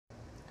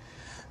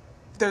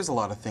there's a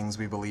lot of things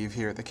we believe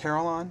here at the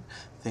Carillon,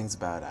 things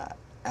about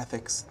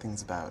ethics,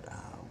 things about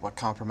what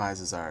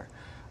compromises our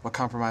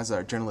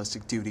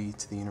journalistic duty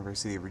to the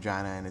University of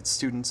Regina and its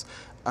students,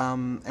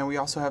 and we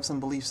also have some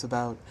beliefs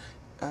about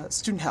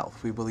student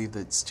health. We believe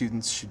that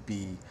students should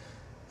eat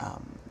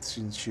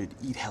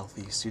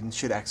healthy, students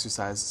should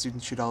exercise,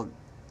 students should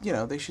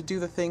they should do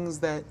the things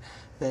that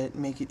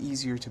make it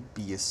easier to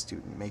be a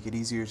student, make it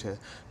easier to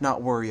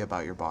not worry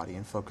about your body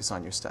and focus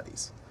on your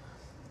studies.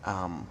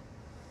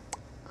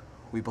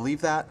 We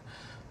believe that.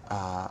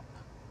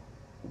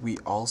 We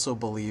also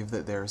believe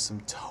that there are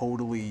some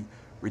totally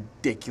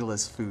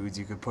ridiculous foods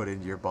you could put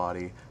into your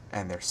body,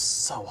 and they're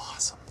so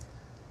awesome.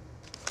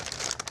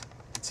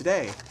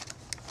 Today,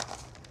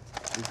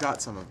 we've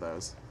got some of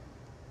those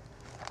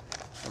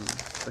from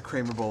the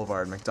Kramer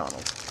Boulevard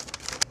McDonald's.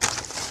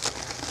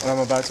 What I'm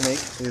about to make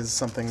is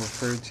something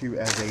referred to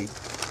as a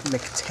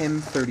Mc10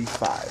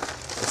 35.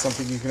 It's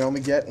something you can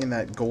only get in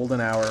that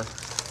golden hour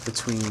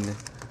between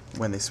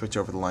when they switch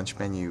over the lunch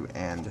menu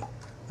and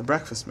the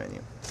breakfast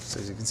menu. So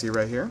as you can see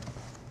right here,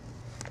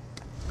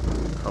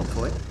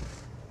 hopefully,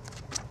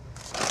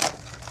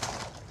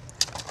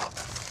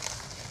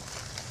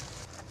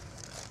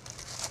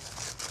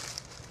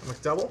 a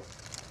McDouble,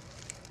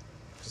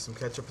 just some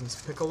ketchup and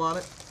some pickle on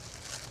it,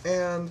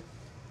 and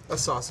a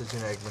sausage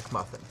and egg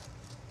McMuffin.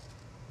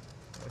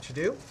 What you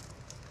do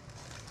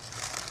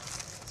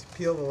is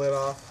peel the lid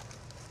off,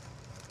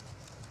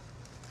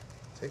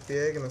 take the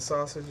egg and the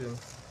sausage and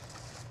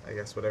I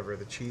guess whatever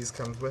the cheese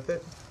comes with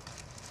it.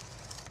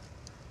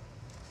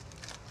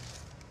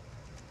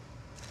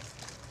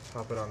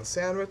 Pop it on the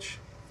sandwich.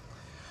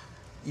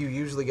 You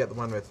usually get the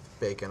one with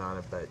bacon on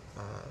it, but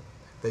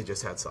they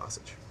just had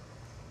sausage.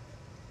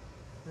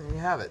 There you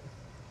have it.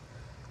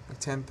 A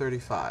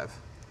 1035.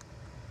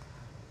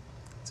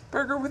 It's a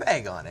burger with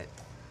egg on it.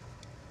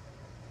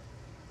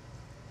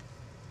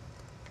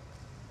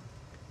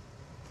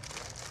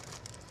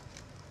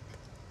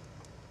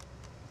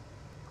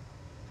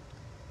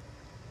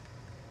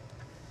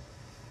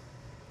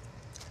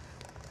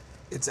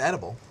 It's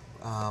edible.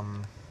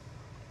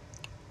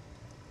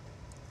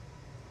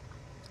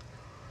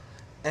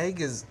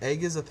 Egg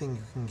is a thing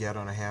you can get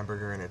on a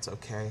hamburger, and it's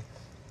okay.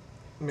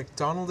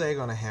 McDonald's egg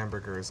on a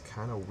hamburger is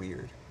kind of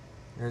weird.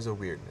 There's a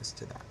weirdness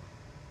to that.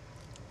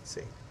 Let's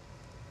see.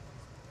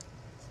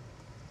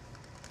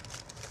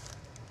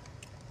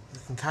 You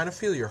can kind of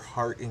feel your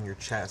heart in your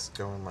chest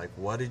going like,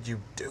 what did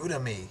you do to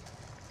me?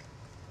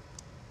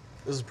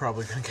 This is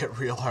probably going to get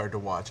real hard to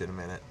watch in a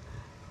minute.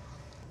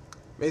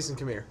 Mason,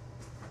 come here.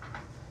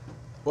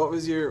 What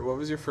was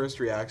your first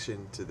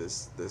reaction to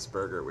this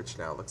burger, which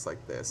now looks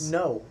like this?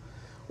 No.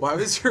 Why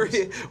was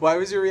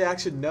your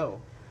reaction no?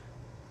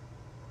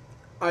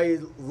 I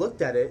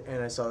looked at it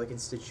and I saw the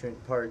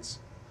constituent parts,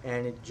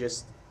 and it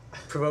just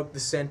provoked the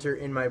center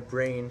in my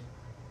brain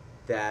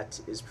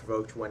that is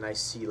provoked when I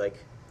see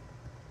like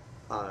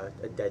a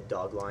dead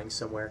dog lying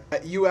somewhere.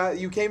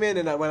 You came in,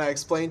 and when I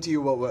explained to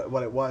you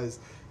what it was,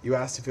 you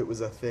asked if it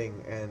was a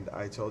thing, and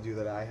I told you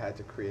that I had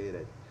to create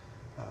it.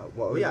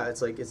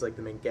 It's like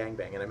the main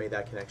gangbang, and I made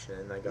that connection,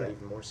 and I got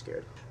even more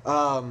scared.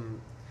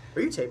 Are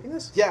you taping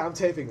this? Yeah, I'm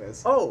taping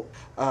this. Oh.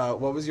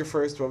 What was your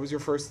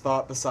first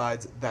thought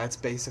besides that's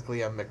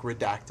basically a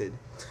McRedacted?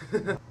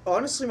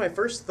 Honestly, my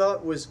first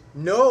thought was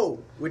no,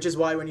 which is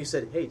why when you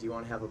said, "Hey, do you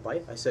want to have a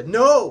bite?" I said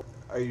no.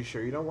 Are you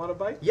sure you don't want a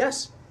bite?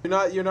 Yes.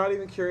 You're not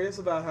even curious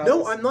about how?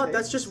 No, I'm not. Tastes?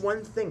 That's just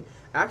one thing.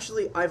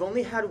 Actually, I've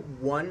only had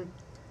one.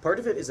 Part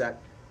of it is that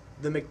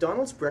the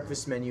McDonald's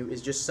breakfast menu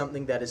is just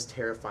something that is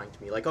terrifying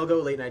to me. Like, I'll go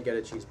late night, get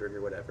a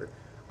cheeseburger, whatever.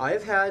 I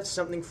have had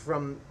something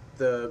from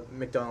the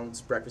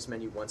McDonald's breakfast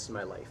menu once in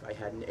my life. I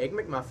had an Egg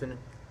McMuffin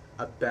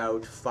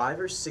about 5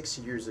 or 6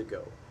 years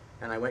ago.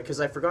 And I went,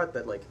 because I forgot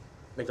that, like,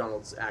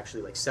 McDonald's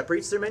actually, like,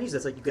 separates their menus.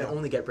 That's like, you can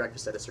only get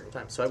breakfast at a certain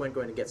time. So I went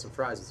going to get some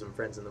fries with some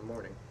friends in the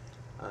morning.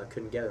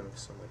 Couldn't get them,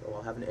 so I'm like, oh,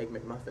 I'll have an Egg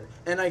McMuffin.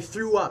 And I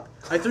threw up.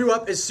 I threw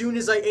up as soon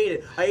as I ate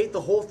it. I ate the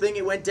whole thing,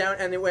 it went down,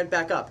 and it went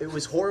back up. It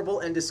was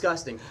horrible and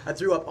disgusting. I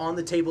threw up on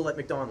the table at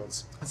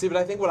McDonald's. See, but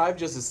I think what I've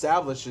just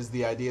established is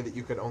the idea that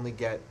you could only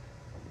get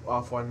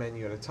off one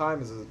menu at a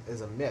time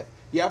is a myth.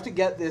 You have to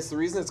get this, the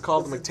reason it's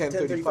called the Mc10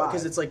 35.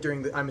 Because it's like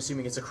during the, I'm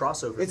assuming it's a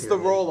crossover It's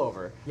period. the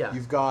rollover. Yeah.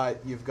 You've got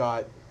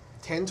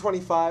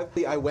 1025.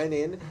 I went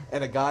in,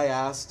 and a guy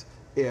asked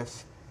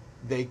if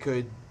they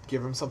could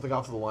give him something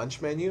off of the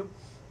lunch menu.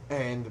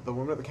 And the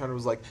woman at the counter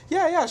was like,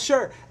 yeah,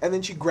 sure. And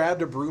then she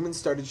grabbed a broom and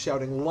started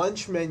shouting,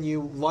 lunch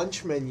menu,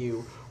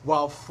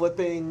 while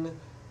flipping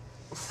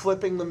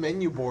the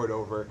menu board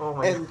over. Oh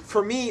my God.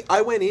 For me,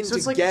 I went in to get this. So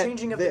it's like the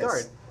changing of the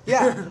guard.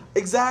 Yeah,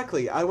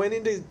 exactly. I went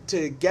in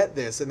to get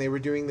this, and they were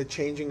doing the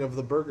changing of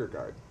the burger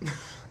guard.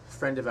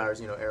 Friend of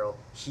ours, Errol,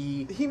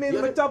 he made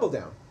a McDouble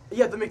down.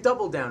 Yeah, the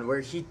McDouble down,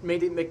 where he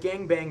made it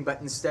McGangbang, but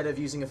instead of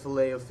using a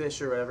filet of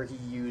fish or whatever, he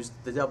used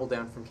the double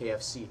down from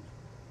KFC.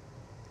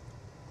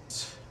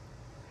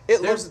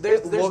 It looks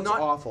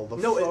awful. The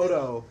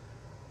photo.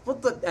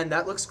 And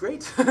that looks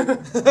great.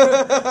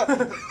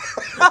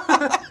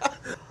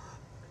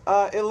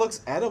 It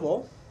looks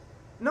edible.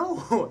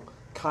 No.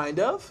 Kind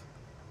of.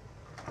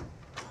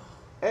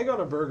 egg on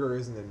a burger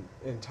isn't an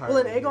entirely.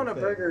 Well, an egg new on a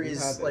thing. burger We've had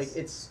is this. like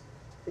it's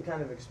the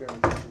kind of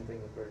experimentation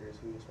thing with burgers.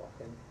 We just walk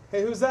in.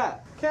 Hey, who's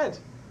that? Kent.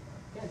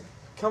 Kent.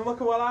 Come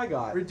look at what I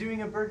got. We're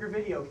doing a burger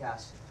video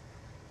cast.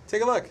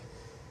 Take a look.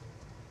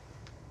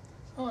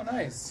 Oh,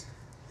 nice.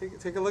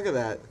 Take a look at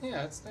that.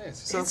 Yeah, it's nice.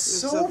 So- It's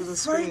it's so up on the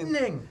screen.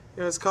 frightening. You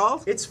know what it's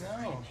called? It's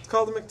No. It's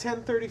called the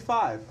Mc10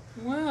 35.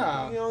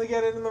 Wow. You only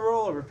get it in the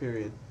rollover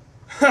period.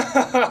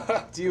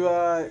 Do you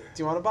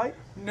want a bite?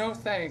 No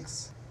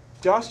thanks.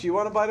 Josh, do you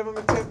want a bite of a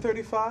Mc10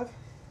 35?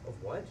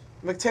 of what?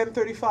 Mc10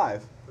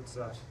 35. What's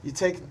that? You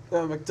take a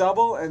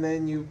McDouble and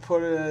then you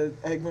put an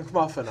Egg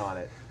McMuffin on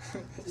it.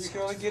 You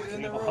can only get it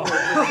in the roll.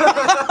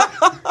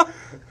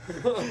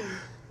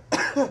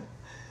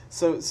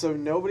 So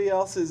nobody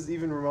else is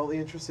even remotely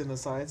interested in the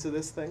science of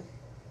this thing?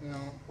 No.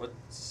 What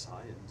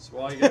science?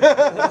 Well, I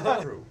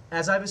guess true.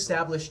 As I've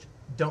established,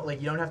 you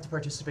don't have to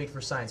participate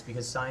for science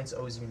because science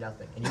owes you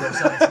nothing, and you owe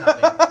science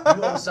nothing.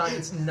 You owe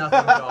science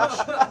nothing, Josh.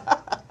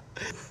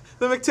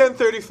 The Mc10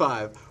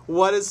 35.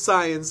 What has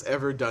science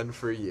ever done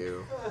for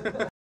you?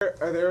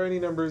 Are there any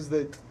numbers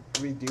that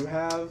we do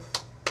have?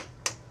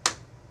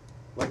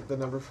 Like the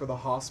number for the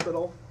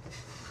hospital?